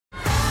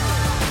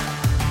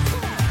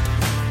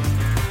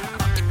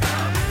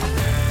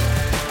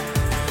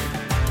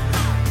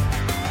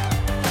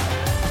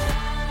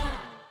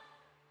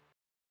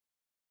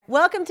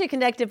Welcome to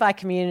Connected by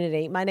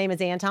Community. My name is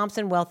Ann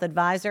Thompson, Wealth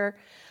Advisor.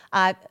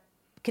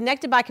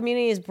 Connected by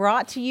Community is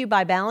brought to you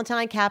by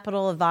Ballantine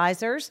Capital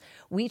Advisors.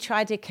 We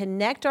try to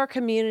connect our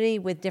community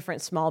with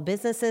different small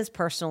businesses,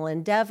 personal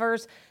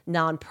endeavors,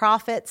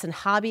 nonprofits, and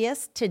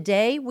hobbyists.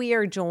 Today, we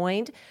are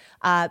joined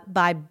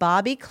by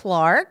Bobby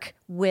Clarke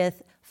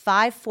with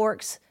Five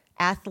Forks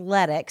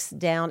Athletics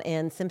down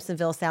in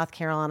Simpsonville, South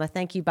Carolina.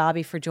 Thank you,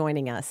 Bobby, for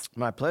joining us.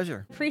 My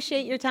pleasure.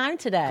 Appreciate your time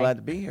today. Glad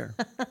to be here.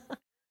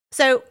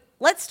 So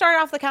let's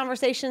start off the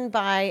conversation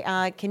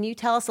by, can you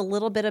tell us a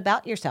little bit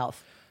about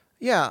yourself?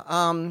 Yeah,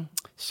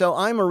 so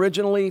I'm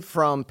originally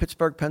from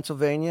Pittsburgh,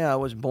 Pennsylvania. I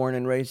was born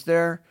and raised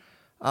there.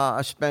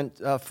 I spent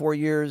 4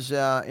 years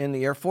in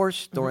the Air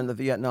Force during the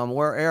Vietnam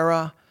War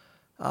era.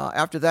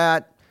 After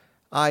that,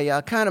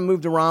 I kind of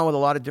moved around with a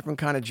lot of different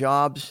kind of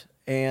jobs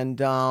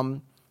and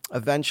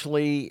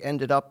eventually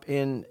ended up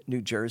in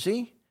New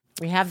Jersey.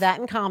 We have that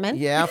in common.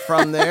 Yeah,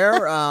 from there,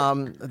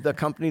 the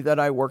company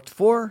that I worked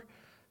for,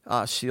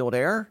 Sealed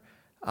Air,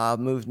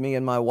 moved me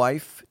and my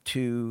wife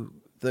to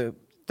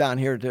down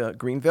here to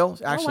Greenville.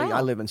 Actually, wow.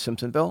 I live in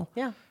Simpsonville.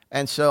 Yeah.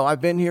 And so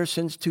I've been here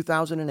since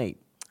 2008,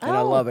 and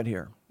I love it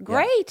here.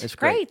 Great. Yeah, it's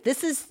great.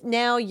 This is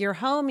now your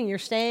home, and you're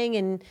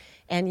staying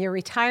and you're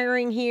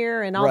retiring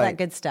here and all that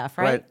good stuff,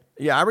 right?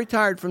 Yeah, I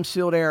retired from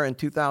Sealed Air in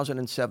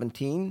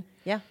 2017.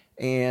 Yeah.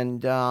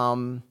 And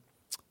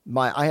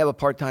I have a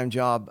part-time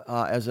job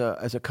as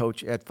a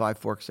coach at Five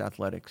Forks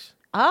Athletics.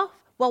 Oh,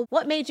 well,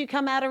 what made you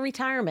come out of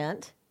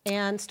retirement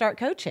and start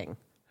coaching?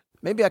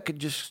 Maybe I could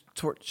just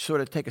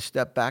sort of take a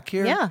step back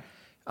here. Yeah.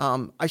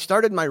 I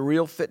started my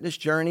real fitness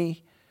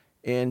journey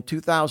in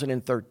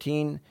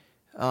 2013.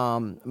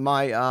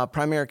 My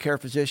primary care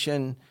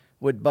physician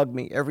would bug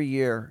me every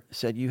year,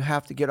 said, you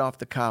have to get off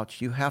the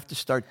couch. You have to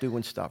start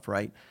doing stuff,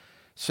 right?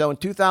 So in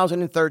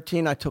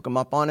 2013, I took him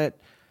up on it.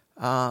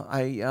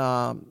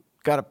 I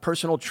got a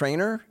personal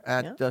trainer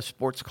at the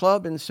sports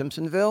club in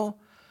Simpsonville.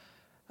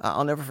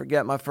 I'll never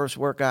forget my first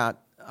workout.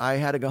 I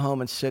had to go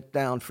home and sit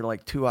down for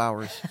like 2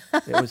 hours.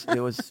 It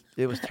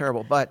was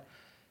terrible, but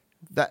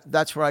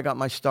that's where I got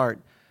my start.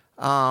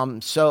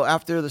 So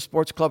after the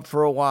sports club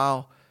for a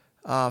while,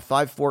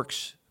 Five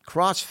Forks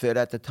CrossFit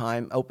at the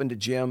time opened a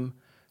gym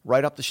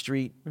right up the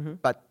street,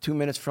 about 2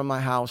 minutes from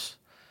my house,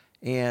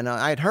 and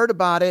I had heard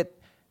about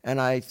it, and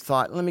I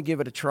thought, let me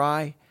give it a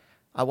try.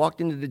 I walked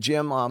into the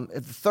gym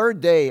the third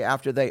day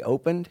after they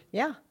opened.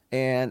 Yeah.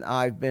 And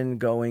I've been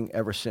going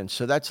ever since.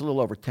 So that's a little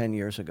over 10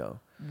 years ago.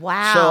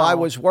 Wow. So I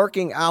was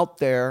working out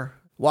there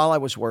while I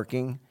was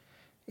working.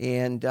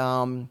 And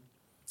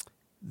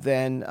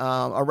then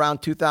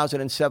around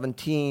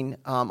 2017,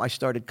 I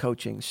started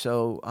coaching.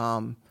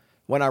 So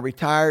when I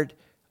retired,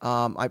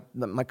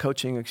 my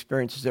coaching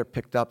experiences there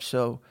picked up.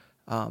 So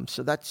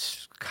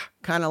that's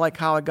kind of like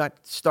how I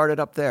got started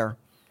up there.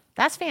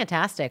 That's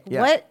fantastic.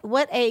 Yeah.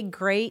 What a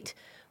great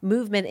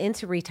movement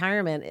into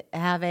retirement,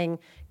 having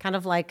kind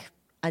of like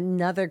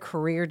another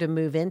career to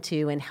move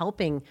into and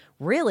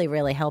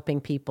really helping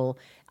people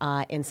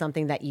in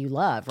something that you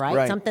love,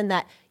 right? Something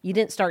that you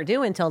didn't start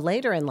doing until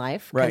later in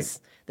life because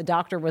the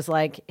doctor was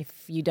like, if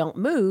you don't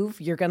move,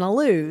 you're going to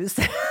lose.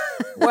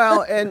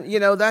 Well, and,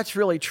 that's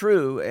really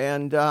true.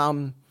 And,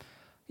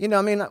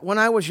 when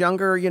I was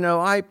younger,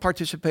 I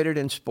participated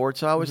in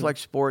sports. I always liked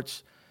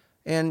sports.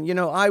 And,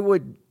 I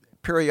would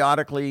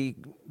periodically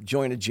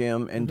join a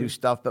gym and do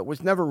stuff, but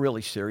was never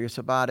really serious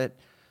about it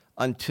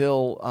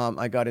until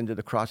I got into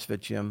the CrossFit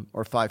gym,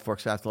 or Five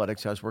Forks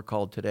Athletics, as we're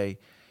called today.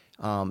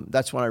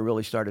 That's when I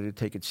really started to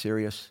take it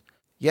serious.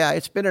 Yeah,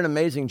 it's been an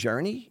amazing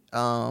journey.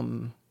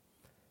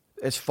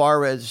 As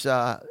far as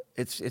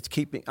it's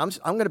keeping, I'm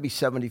going to be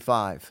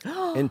 75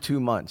 in 2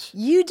 months.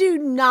 You do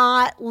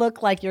not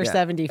look like you're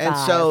 75. And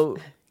so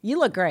you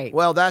look great.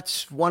 Well,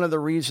 that's one of the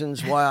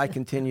reasons why I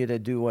continue to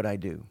do what I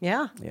do.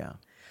 Yeah. Yeah.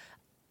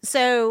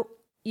 So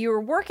you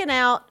were working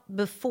out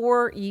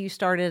before you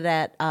started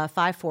at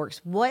Five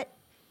Forks. What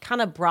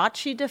kind of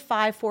brought you to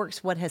Five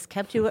Forks? What has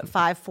kept you at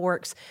Five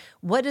Forks?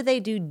 What do they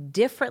do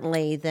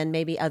differently than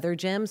maybe other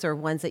gyms or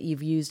ones that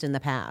you've used in the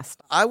past?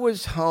 I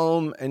was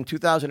home in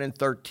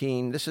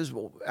 2013. This is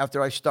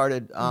after I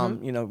started,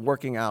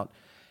 working out,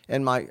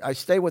 and I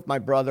stayed with my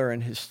brother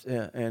and his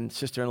and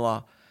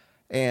sister-in-law,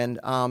 and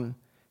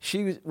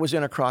she was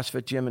in a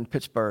CrossFit gym in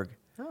Pittsburgh.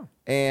 Oh.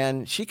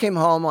 And she came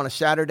home on a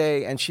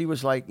Saturday, and she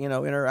was like, in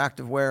her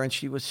activewear, and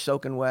she was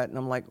soaking wet. And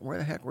I'm like, where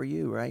the heck were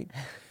you, right?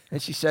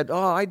 And she said,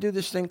 I do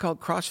this thing called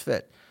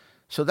CrossFit.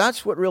 So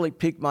that's what really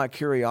piqued my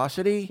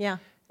curiosity. Yeah.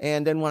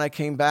 And then when I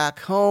came back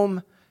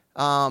home,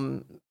 I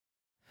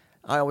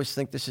always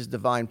think this is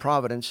divine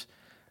providence.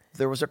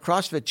 There was a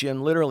CrossFit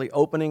gym literally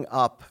opening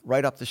up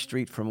right up the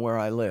street from where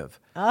I live.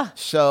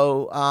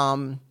 So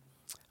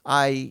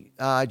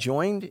I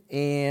joined,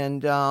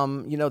 and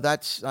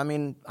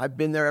I've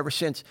been there ever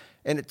since.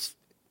 And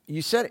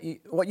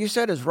what you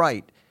said is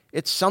right.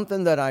 It's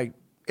something that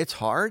it's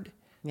hard,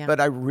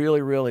 but I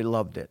really, really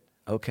loved it.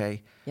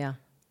 Okay. Yeah.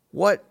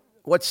 What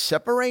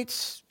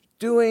separates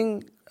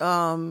doing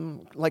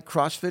like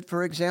CrossFit,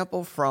 for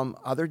example, from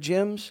other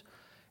gyms?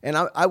 And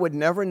I would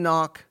never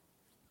knock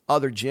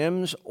other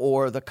gyms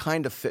or the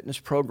kind of fitness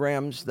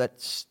programs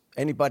that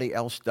anybody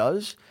else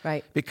does.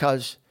 Right.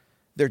 Because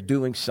they're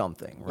doing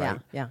something, right?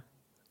 Yeah.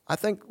 I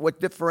think what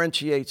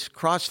differentiates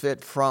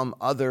CrossFit from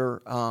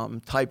other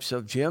types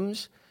of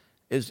gyms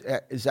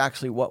is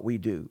actually what we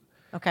do.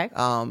 Okay.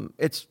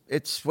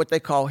 It's what they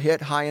call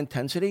HIIT, high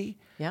intensity.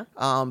 Yeah.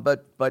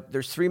 But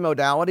there's 3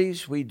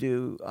 modalities. We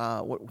do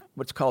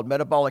what's called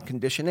metabolic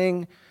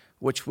conditioning,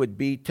 which would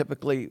be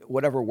typically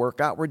whatever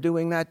workout we're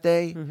doing that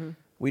day. Mm-hmm.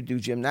 We do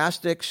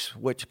gymnastics,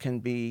 which can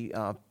be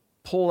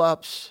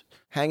pull-ups,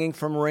 hanging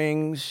from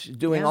rings,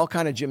 doing all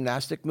kind of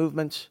gymnastic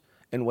movements,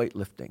 and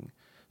weightlifting.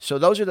 So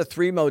those are the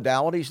 3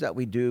 modalities that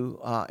we do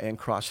in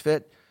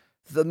CrossFit.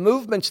 The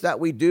movements that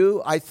we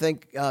do, I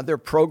think they're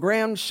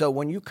programmed, so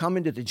when you come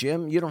into the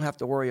gym, you don't have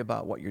to worry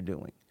about what you're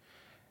doing.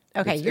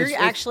 Okay, you're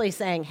actually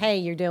saying, hey,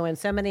 you're doing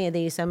so many of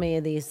these, so many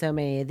of these, so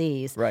many of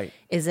these. Right.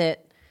 Is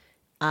it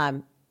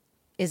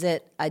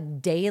a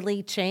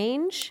daily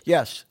change?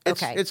 Yes.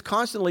 Okay. It's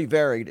constantly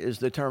varied is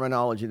the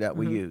terminology that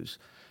we use.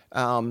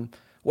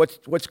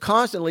 What's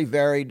constantly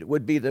varied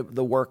would be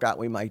the workout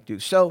we might do.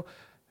 So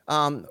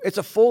it's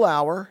a full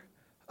hour.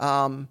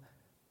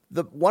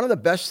 One of the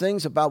best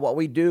things about what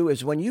we do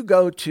is when you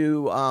go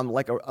to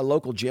like a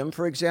local gym,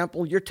 for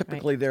example, you're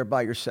typically there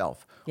by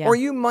yourself. Yeah. Or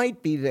you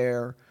might be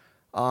there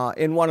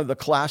in one of the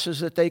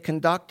classes that they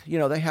conduct. You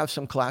know, they have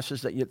some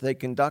classes that they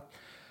conduct.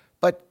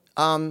 But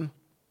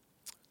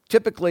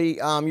typically,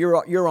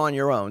 you're on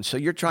your own. So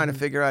you're trying to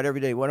figure out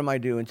every day, what am I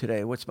doing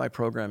today? What's my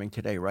programming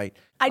today, right?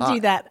 I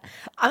do that.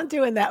 I'm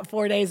doing that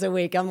 4 days a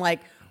week. I'm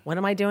like, what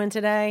am I doing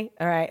today?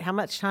 All right, how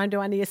much time do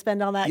I need to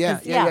spend on that?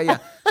 Yeah.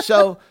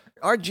 So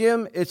our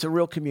gym, it's a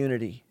real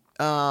community.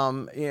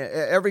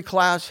 Every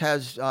class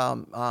has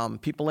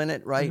people in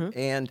it, right? Mm-hmm.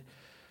 And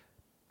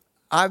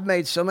I've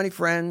made so many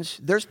friends.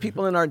 There's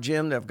people in our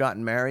gym that have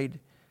gotten married.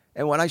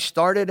 And when I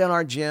started in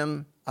our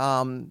gym,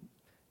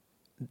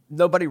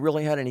 nobody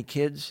really had any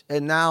kids.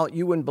 And now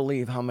you wouldn't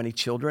believe how many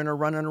children are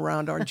running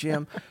around our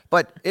gym.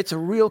 But it's a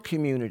real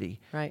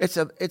community. Right.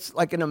 It's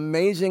like an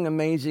amazing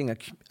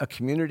a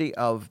community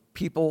of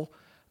people,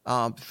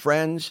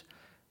 friends.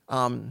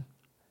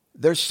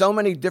 There's so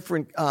many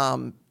different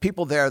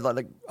people there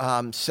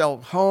that sell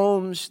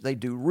homes. They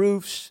do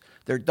roofs.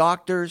 They're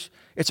doctors.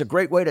 It's a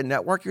great way to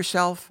network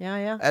yourself.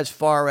 Yeah. As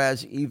far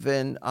as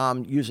even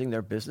using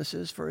their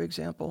businesses, for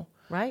example.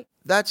 Right.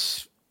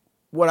 That's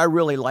what I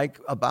really like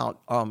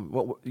about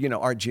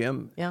our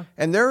gym. Yeah.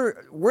 And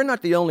we're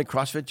not the only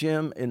CrossFit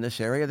gym in this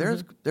area.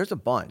 There's a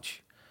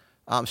bunch.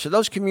 So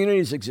those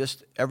communities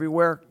exist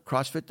everywhere.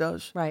 CrossFit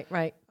does.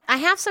 Right. I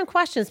have some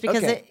questions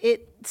because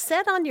it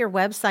said on your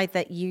website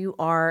that you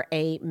are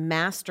a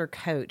master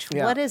coach.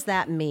 Yeah. What does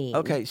that mean?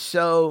 Okay,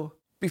 so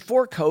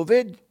before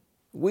COVID,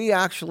 we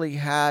actually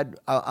had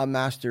a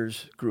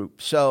master's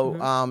group.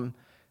 So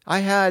I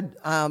had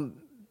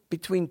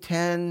between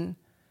 10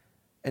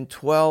 and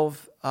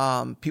 12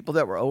 people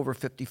that were over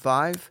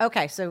 55.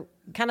 Okay, so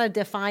kind of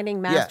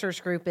defining master's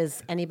group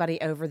is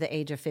anybody over the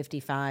age of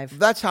 55.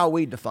 That's how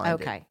we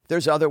defined it. Okay.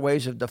 There's other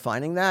ways of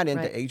defining that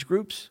into age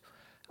groups.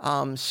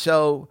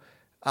 So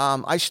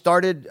I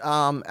started,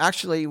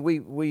 actually,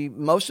 we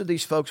most of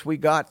these folks we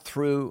got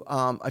through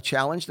a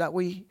challenge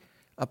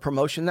a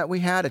promotion that we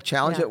had, a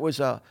challenge that was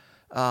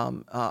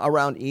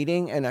around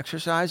eating and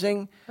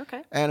exercising.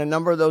 Okay. And a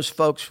number of those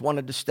folks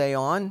wanted to stay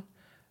on.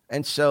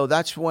 And so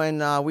that's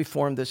when we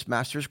formed this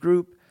master's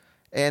group.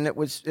 And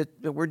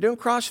we're doing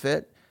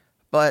CrossFit,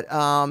 but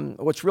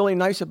what's really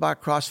nice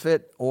about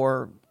CrossFit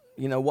or,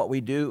 what we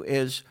do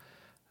is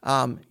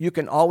you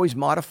can always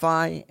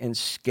modify and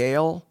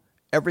scale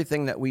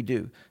everything that we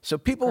do. So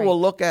people will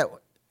look at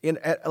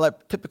a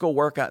typical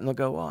workout and they'll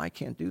go, well, I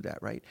can't do that,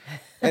 right?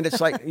 And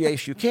it's like,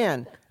 yes, you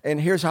can. And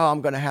here's how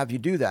I'm going to have you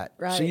do that.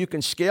 Right. So you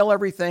can scale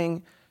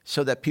everything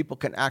so that people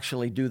can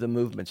actually do the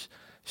movements.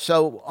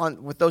 So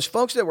with those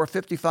folks that were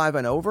 55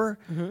 and over,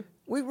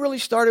 we really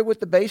started with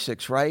the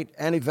basics, right?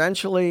 And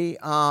eventually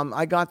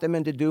I got them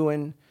into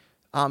doing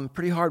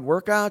pretty hard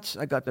workouts.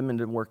 I got them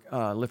into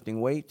lifting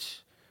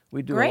weights.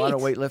 We do a lot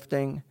of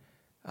weightlifting.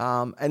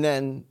 And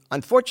then,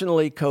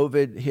 unfortunately,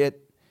 COVID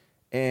hit,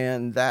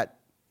 and that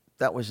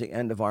was the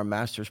end of our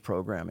master's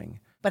programming.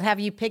 But have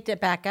you picked it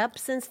back up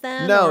since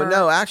then?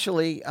 No.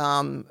 Actually,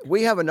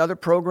 we have another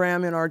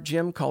program in our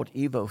gym called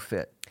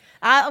evoFIT.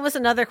 That was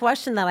another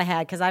question that I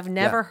had because I've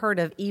never heard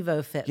of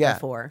evoFIT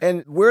before.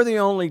 And we're the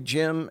only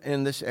gym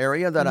in this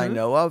area that I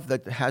know of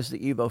that has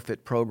the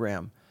evoFIT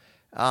program.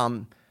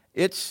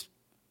 It's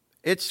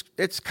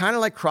kind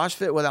of like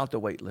CrossFit without the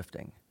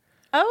weightlifting.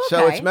 Oh, okay.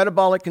 So it's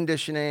metabolic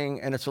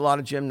conditioning and it's a lot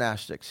of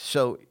gymnastics.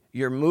 So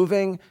you're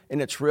moving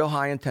and it's real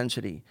high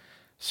intensity.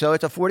 So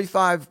it's a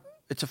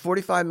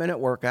 45-minute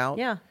workout.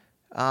 Yeah.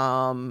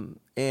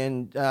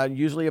 And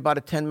usually about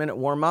a 10-minute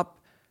warm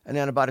up and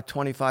then about a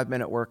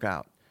 25-minute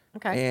workout.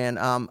 Okay. And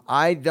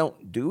I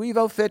don't do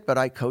evoFIT, but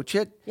I coach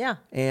it. Yeah.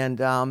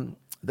 And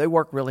they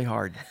work really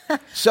hard.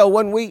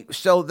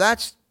 So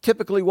that's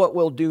typically what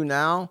we'll do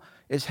now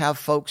is have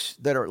folks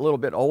that are a little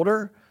bit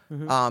older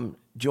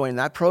join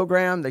that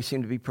program. They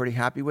seem to be pretty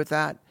happy with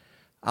that.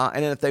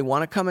 And then if they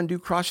want to come and do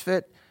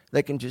CrossFit,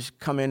 they can just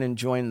come in and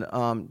join,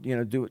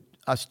 do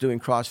us doing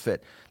CrossFit.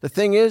 The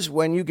thing is,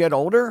 when you get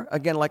older,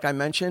 again, like I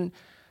mentioned,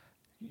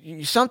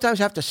 you sometimes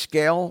have to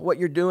scale what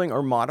you're doing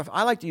or modify.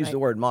 I like to use the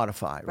word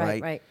modify,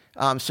 right?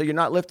 So you're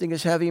not lifting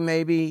as heavy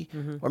maybe,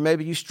 or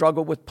maybe you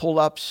struggle with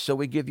pull-ups, so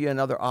we give you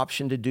another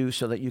option to do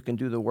so that you can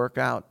do the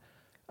workout.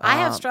 I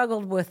have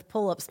struggled with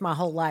pull-ups my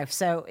whole life,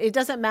 so it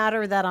doesn't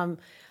matter that I'm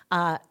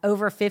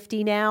over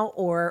 50 now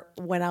or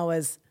when I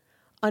was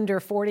under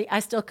 40, I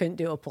still couldn't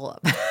do a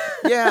pull-up.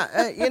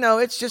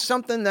 It's just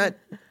something that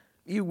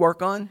you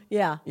work on.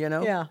 Yeah.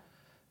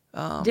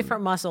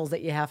 Different muscles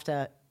that you have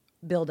to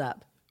build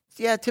up.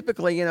 Yeah,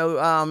 typically,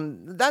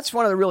 that's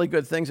one of the really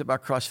good things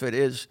about CrossFit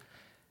is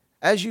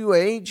as you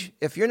age,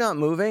 if you're not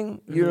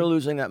moving, you're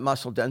losing that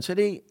muscle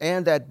density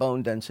and that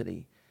bone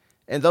density.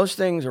 And those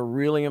things are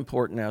really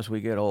important as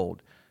we get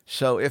old.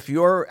 So if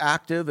you're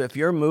active, if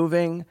you're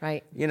moving,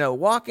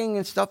 walking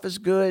and stuff is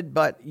good,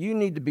 but you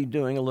need to be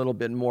doing a little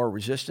bit more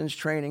resistance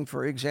training,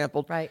 for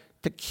example,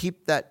 to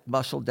keep that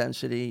muscle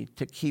density,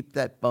 to keep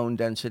that bone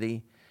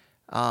density,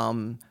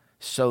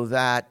 so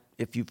that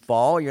if you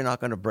fall, you're not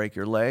going to break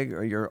your leg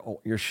or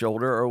your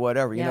shoulder or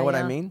whatever. You know what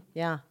I mean?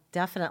 Yeah,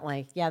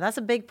 definitely. Yeah, that's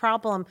a big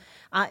problem.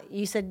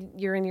 You said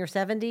you're in your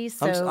 70s.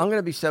 So I'm going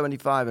to be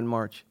 75 in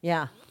March.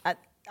 Yeah.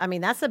 I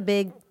mean, that's a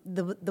big,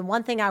 the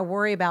one thing I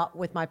worry about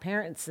with my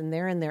parents, and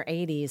they're in their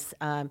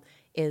 80s,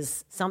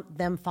 is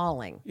them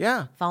falling.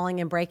 Yeah.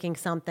 Falling and breaking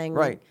something.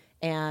 Right.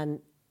 And,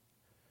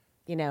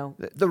 the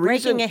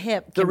breaking a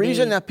hip. The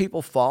reason that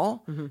people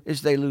fall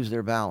is they lose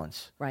their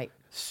balance. Right.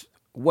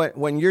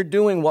 When you're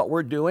doing what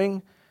we're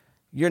doing,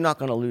 you're not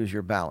going to lose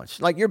your balance.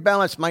 Like your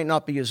balance might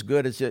not be as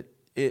good as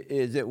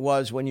it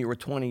was when you were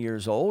 20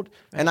 years old.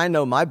 Right. And I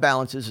know my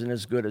balance isn't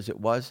as good as it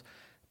was.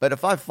 But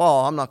if I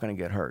fall, I'm not going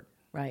to get hurt.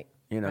 Right.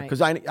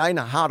 Because I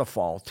know how to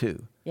fall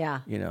too.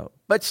 Yeah.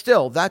 But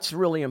still, that's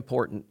really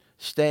important.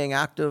 Staying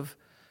active,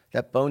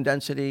 that bone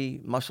density,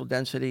 muscle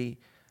density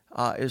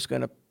is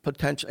going to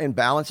potentially, and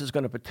balance is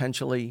going to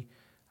potentially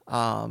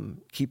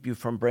keep you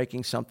from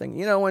breaking something.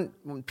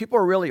 When people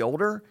are really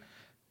older,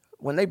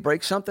 when they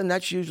break something,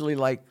 that's usually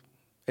like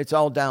it's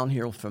all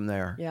downhill from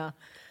there. Yeah.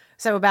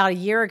 So about a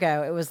year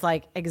ago, it was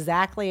like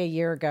exactly a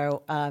year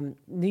ago,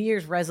 New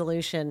Year's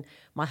resolution,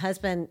 my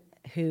husband,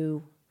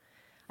 who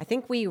I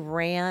think we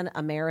ran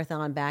a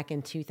marathon back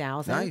in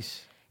 2000.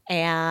 Nice.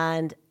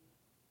 And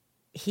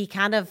he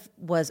kind of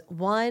was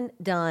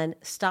done,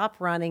 stopped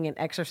running and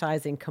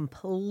exercising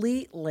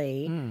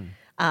completely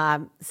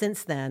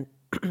since then.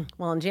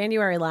 Well, in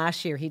January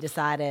last year, he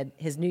decided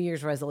his New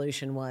Year's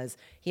resolution was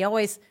he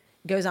always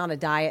goes on a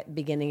diet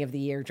beginning of the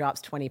year,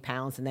 drops 20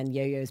 pounds, and then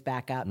yo-yos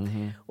back up.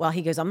 Well,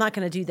 he goes, I'm not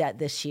going to do that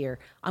this year.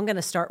 I'm going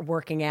to start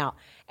working out.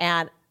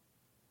 And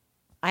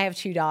I have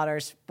 2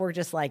 daughters. We're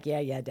just like,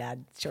 yeah,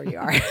 Dad, sure you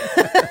are.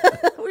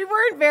 We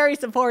weren't very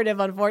supportive,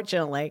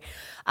 unfortunately.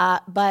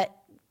 But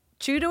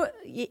true to,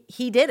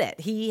 he did it.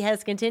 He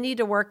has continued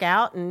to work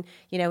out, and,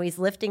 he's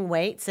lifting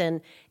weights.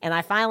 And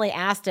I finally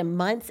asked him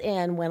months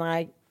in when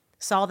I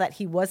saw that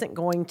he wasn't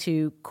going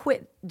to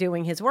quit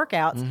doing his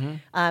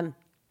workouts.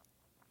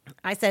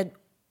 I said,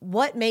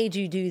 what made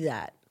you do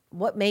that?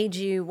 What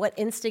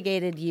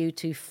instigated you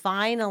to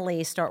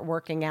finally start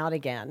working out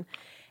again?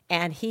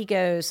 And he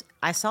goes,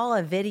 I saw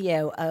a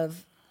video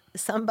of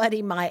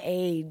somebody my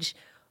age,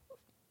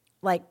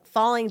 like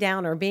falling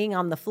down or being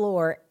on the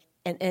floor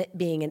and it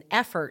being an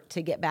effort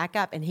to get back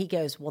up. And he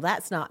goes, well,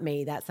 that's not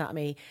me.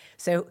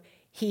 So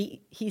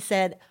he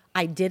said,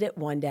 I did it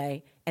one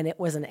day and it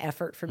was an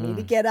effort for me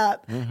to get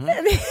up.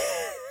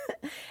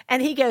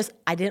 And he goes,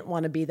 I didn't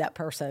want to be that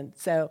person.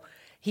 So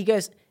he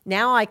goes,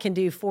 now I can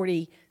do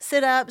 40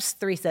 sit-ups,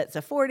 3 sets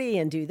of 40,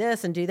 and do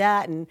this and do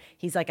that. And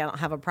he's like, I don't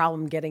have a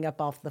problem getting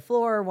up off the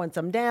floor once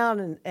I'm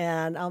down.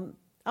 And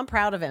I'm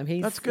proud of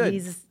him. That's good.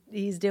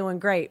 He's doing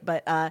great.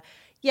 But I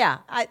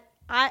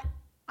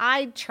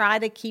try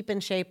to keep in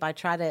shape. I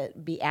try to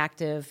be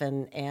active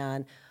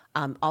and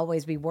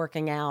always be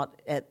working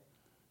out at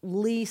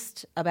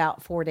least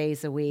about 4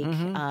 days a week.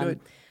 Good.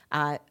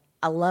 I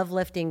love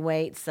lifting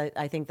weights.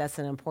 I think that's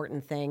an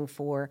important thing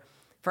for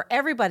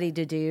everybody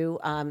to do.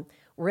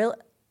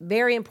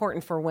 Very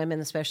important for women,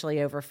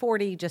 especially over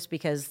 40, just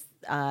because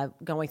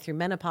going through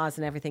menopause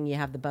and everything, you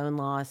have the bone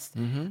loss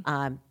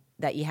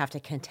that you have to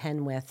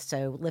contend with.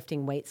 So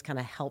lifting weights kind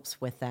of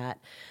helps with that.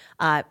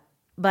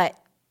 But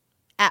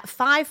at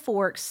Five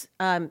Forks,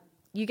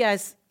 you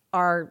guys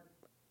are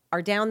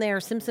down there,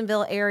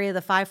 Simpsonville area,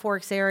 the Five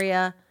Forks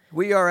area.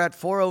 We are at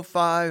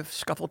 405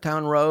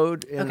 Scuffletown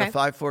Road in the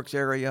Five Forks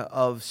area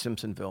of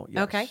Simpsonville.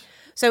 Yes. Okay.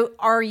 So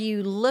are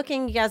you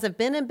looking, you guys have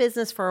been in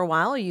business for a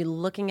while. Are you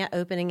looking at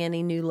opening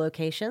any new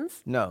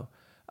locations? No.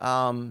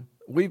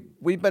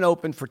 We've been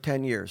open for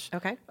 10 years.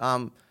 Okay.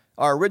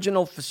 Our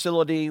original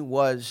facility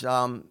was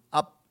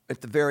up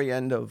at the very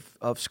end of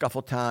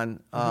Scuffletown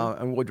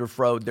and Woodruff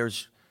Road.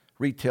 There's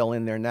retail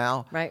in there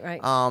now.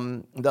 Right.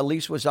 The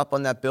lease was up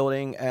on that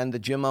building, and the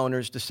gym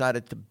owners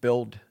decided to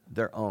build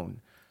their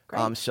own.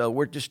 So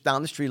we're just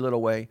down the street a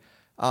little way.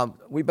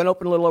 We've been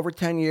open a little over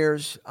 10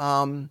 years.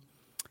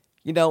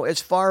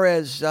 As far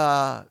as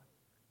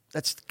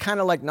that's kind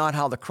of like not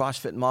how the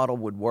CrossFit model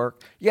would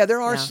work. Yeah,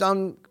 there are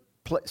some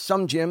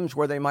gyms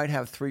where they might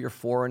have 3 or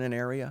 4 in an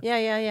area.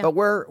 Yeah. But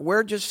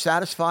we're just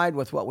satisfied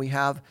with what we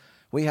have.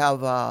 We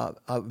have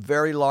a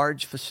very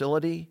large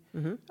facility.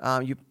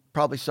 Mm-hmm. You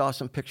probably saw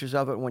some pictures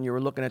of it when you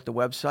were looking at the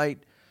website.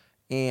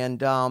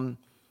 And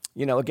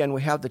again,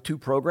 we have the 2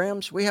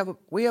 programs. We have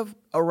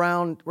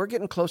around. We're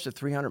getting close to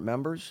 300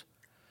 members.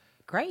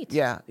 Great.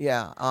 Yeah.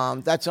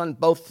 That's on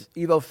both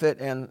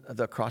evoFIT and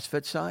the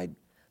CrossFit side.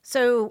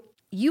 So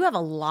you have a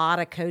lot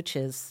of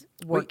coaches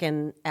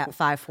working at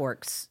Five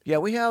Forks. Yeah,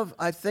 we have,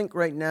 I think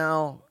right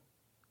now,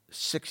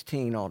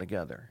 16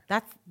 altogether.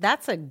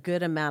 That's a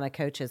good amount of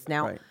coaches.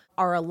 Now,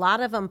 are a lot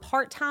of them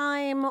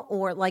part-time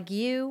or like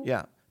you?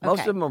 Yeah,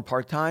 most of them are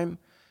part-time.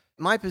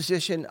 My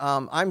position,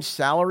 I'm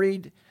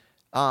salaried.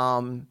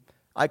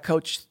 I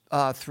coach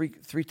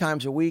 3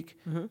 times a week,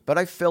 but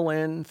I fill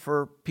in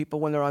for people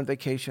when they're on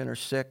vacation or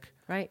sick.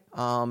 Right.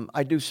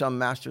 I do some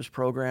master's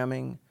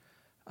programming,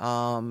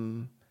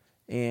 but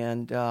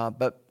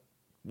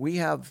we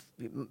have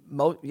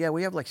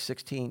like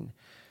 16.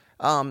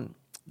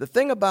 The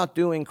thing about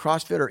doing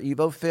CrossFit or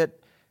evoFIT,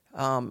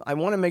 I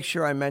want to make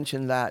sure I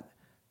mention that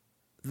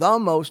the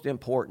most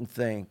important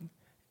thing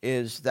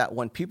is that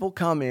when people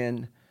come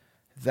in,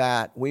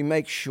 that we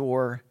make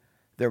sure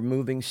they're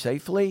moving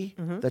safely,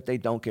 that they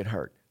don't get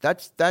hurt.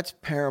 That's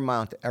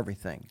paramount to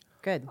everything.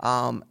 Good.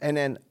 And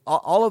then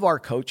all of our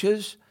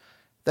coaches,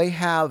 they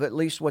have at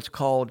least what's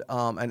called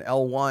an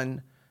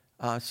L1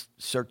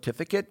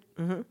 certificate,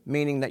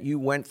 meaning that you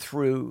went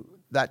through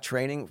that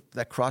training,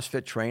 that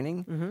CrossFit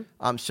training.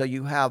 So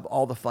you have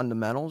all the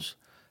fundamentals.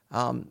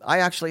 I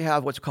actually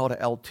have what's called an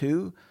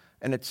L2,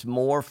 and it's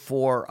more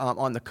for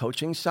on the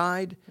coaching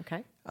side.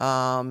 Okay.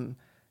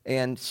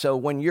 And so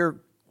when you're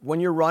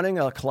running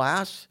a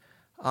class,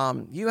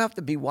 you have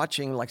to be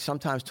watching like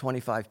sometimes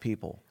 25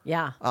 people.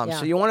 Yeah.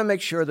 So you want to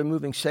make sure they're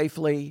moving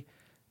safely,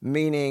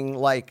 meaning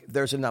like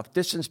there's enough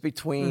distance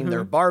between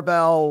their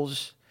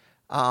barbells,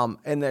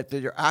 and that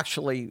they're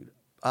actually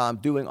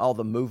doing all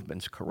the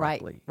movements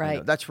correctly.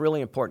 Right. That's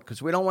really important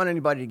because we don't want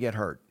anybody to get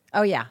hurt.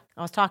 Oh, yeah.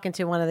 I was talking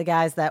to one of the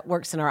guys that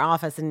works in our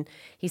office, and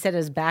he said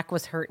his back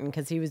was hurting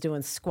because he was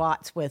doing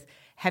squats with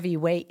heavy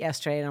weight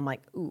yesterday. And I'm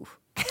like, ooh.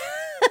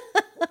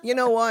 You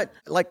know what?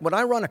 Like when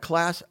I run a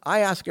class, I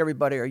ask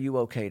everybody, are you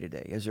okay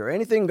today? Is there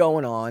anything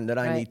going on that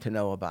I need to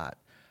know about?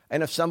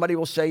 And if somebody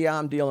will say, yeah,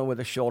 I'm dealing with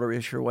a shoulder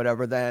issue or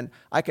whatever, then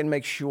I can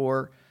make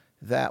sure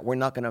that we're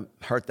not going to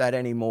hurt that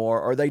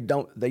anymore, or they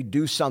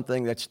do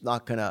something that's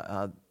not going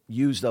to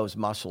use those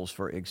muscles,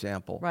 for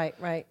example. Right.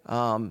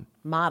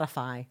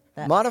 Modify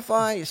that.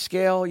 Modify,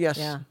 scale, yes.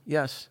 Yeah.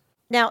 Yes.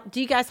 Now,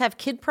 do you guys have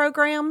kid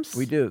programs?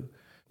 We do.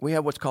 We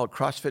have what's called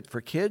CrossFit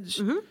for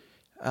Kids.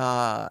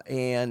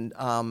 And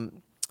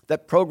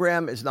that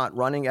program is not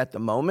running at the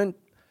moment,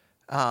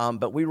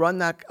 but we run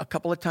that a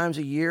couple of times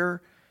a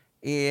year.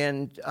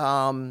 And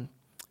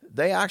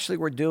they actually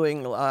were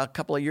doing a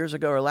couple of years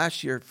ago or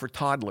last year for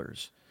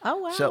toddlers. Oh,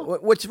 wow. So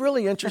what's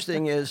really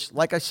interesting is,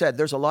 like I said,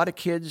 there's a lot of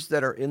kids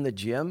that are in the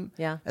gym,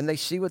 and they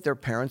see what their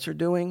parents are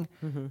doing,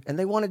 and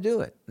they want to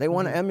do it. They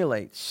want to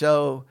emulate.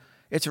 So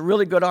it's a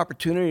really good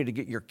opportunity to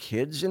get your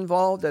kids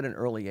involved at an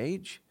early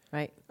age.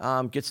 Right.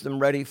 Gets them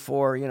ready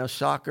for,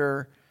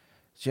 soccer,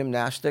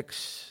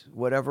 gymnastics,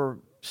 whatever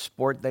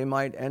sport they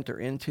might enter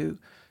into.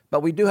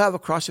 But we do have a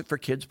CrossFit for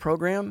Kids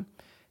program.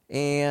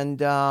 And,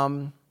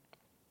 and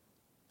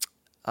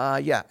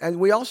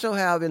we also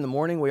have, in the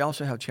morning, we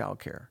also have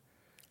childcare.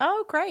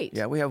 Oh, great.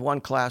 Yeah, we have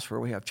one class where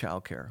we have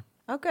childcare.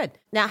 Oh, good.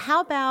 Now, how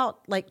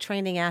about like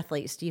training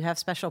athletes? Do you have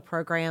special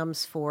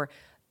programs for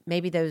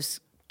maybe those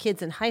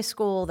kids in high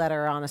school that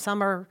are on a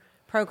summer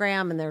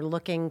program and they're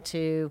looking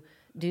to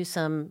do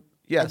some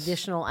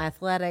additional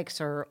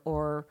athletics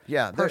or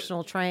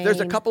personal training? There's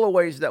a couple of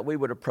ways that we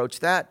would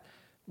approach that.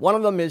 One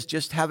of them is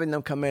just having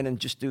them come in and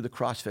just do the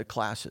CrossFit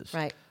classes.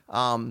 Right.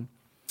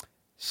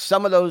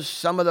 Some of those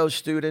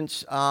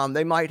students,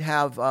 they might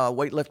have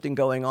weightlifting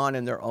going on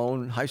in their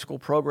own high school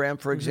program,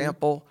 for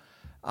example,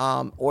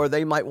 or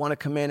they might want to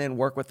come in and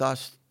work with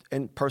us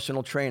in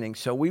personal training.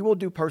 So we will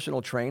do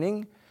personal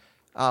training,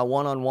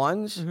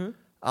 one-on-ones,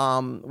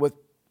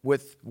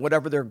 with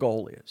whatever their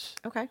goal is.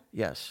 Okay.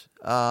 Yes.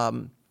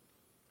 And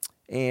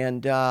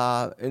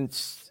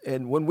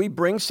when we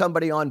bring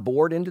somebody on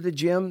board into the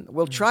gym,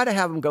 we'll try to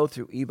have them go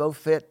through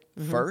evoFIT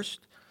first.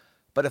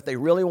 But if they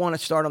really want to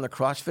start on the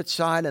CrossFit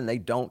side and they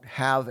don't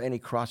have any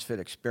CrossFit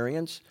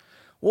experience,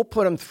 we'll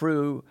put them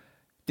through,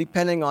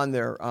 depending on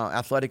their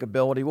athletic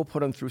ability, we'll put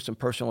them through some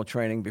personal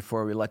training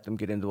before we let them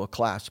get into a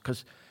class.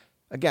 Because,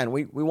 again,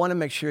 we want to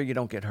make sure you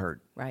don't get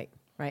hurt. Right.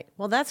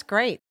 Well, that's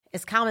great.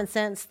 It's common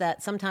sense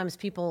that sometimes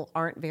people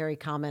aren't very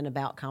common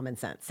about common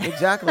sense.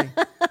 Exactly.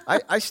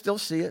 I still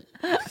see it.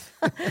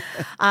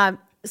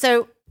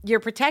 So you're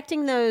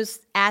protecting those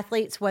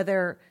athletes,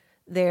 whether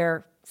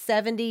they're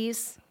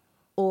 70s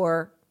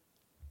or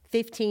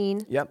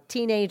 15 Yep.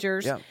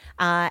 teenagers, Yep.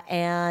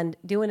 and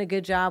doing a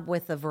good job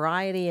with a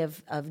variety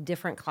of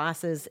different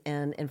classes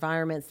and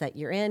environments that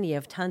you're in. You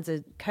have tons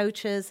of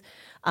coaches.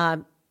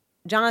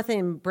 Jonathan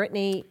and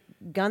Brittany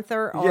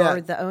Gunther are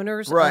the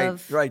owners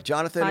of Right.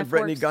 Jonathan Five and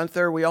Brittany Forks.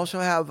 Gunther. We also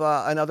have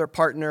another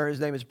partner. His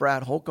name is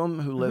Brad Holcomb,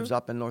 who lives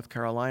up in North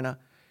Carolina.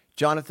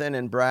 Jonathan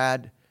and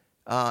Brad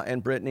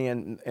and Brittany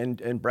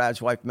and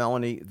Brad's wife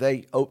Melanie,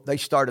 they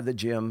started the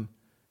gym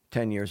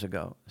 10 years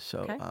ago. So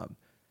Okay.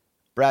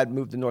 Brad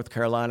moved to North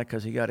Carolina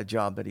because he got a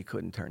job that he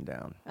couldn't turn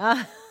down.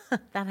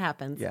 That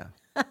happens. Yeah.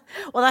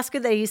 Well, that's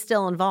good that he's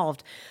still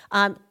involved.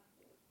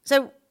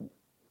 So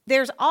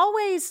there's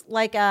always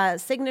like a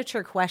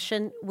signature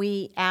question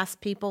we ask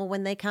people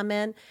when they come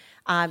in.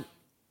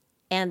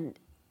 And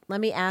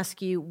let me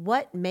ask you,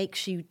 what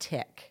makes you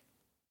tick?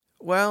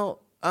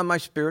 Well, my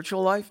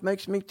spiritual life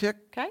makes me tick.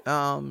 Okay.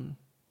 I'm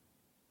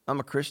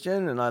a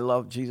Christian and I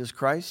love Jesus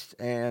Christ,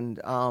 and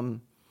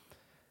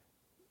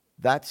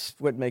that's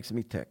what makes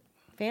me tick.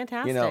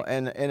 Fantastic. You know,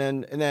 and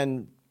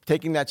then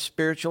taking that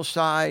spiritual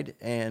side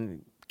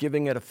and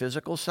giving it a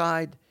physical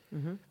side,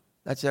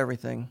 that's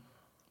everything.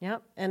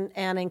 Yep.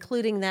 And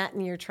including that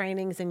in your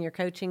trainings and your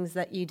coachings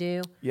that you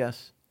do.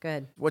 Yes.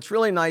 Good. What's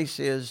really nice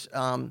is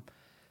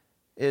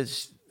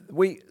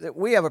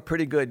we have a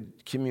pretty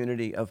good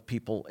community of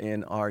people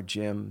in our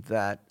gym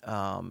that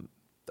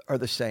are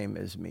the same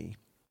as me.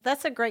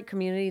 That's a great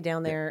community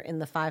down there in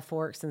the Five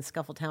Forks and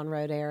Scuffletown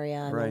Road area,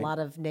 and Right. a lot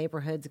of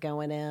neighborhoods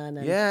going in.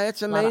 And Yeah,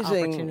 it's a lot of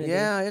amazing. opportunity.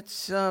 Yeah,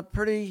 it's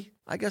pretty,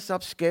 I guess,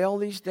 upscale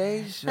these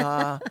days.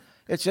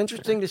 It's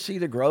interesting to see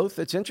the growth.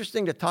 It's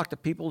interesting to talk to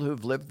people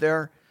who've lived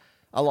there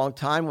a long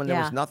time when there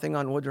Yeah. was nothing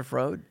on Woodruff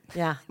Road.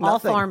 Yeah, all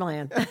Nothing.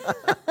 farmland.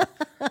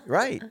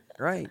 Right.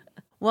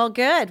 Well,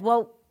 good.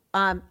 Well,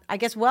 I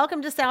guess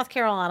welcome to South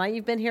Carolina.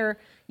 You've been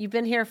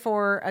here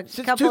for a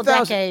Since couple of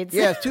 2000 decades.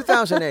 Yeah,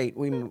 2008.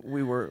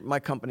 My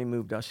company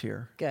moved us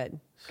here. Good.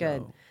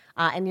 Good. So-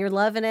 And you're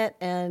loving it,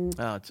 and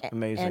Oh, it's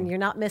amazing. And you're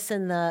not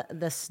missing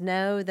the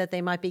snow that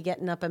they might be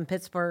getting up in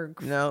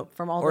Pittsburgh No,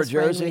 from all or this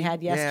rain Jersey. we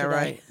had yesterday.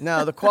 Yeah, right.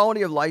 No, the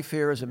quality of life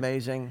here is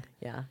amazing.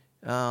 Yeah.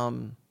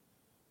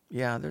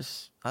 Yeah,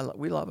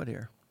 we love it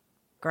here.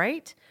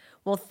 Great.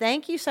 Well,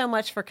 thank you so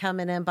much for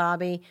coming in,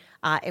 Bobby.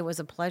 It was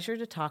a pleasure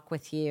to talk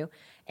with you.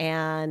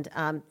 And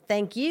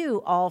thank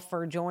you all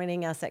for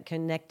joining us at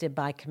Connected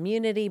by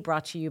Community,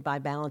 brought to you by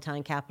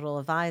Ballantine Capital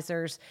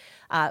Advisors.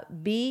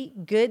 Be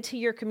good to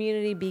your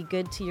community, be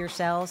good to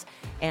yourselves,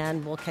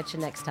 and we'll catch you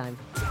next time.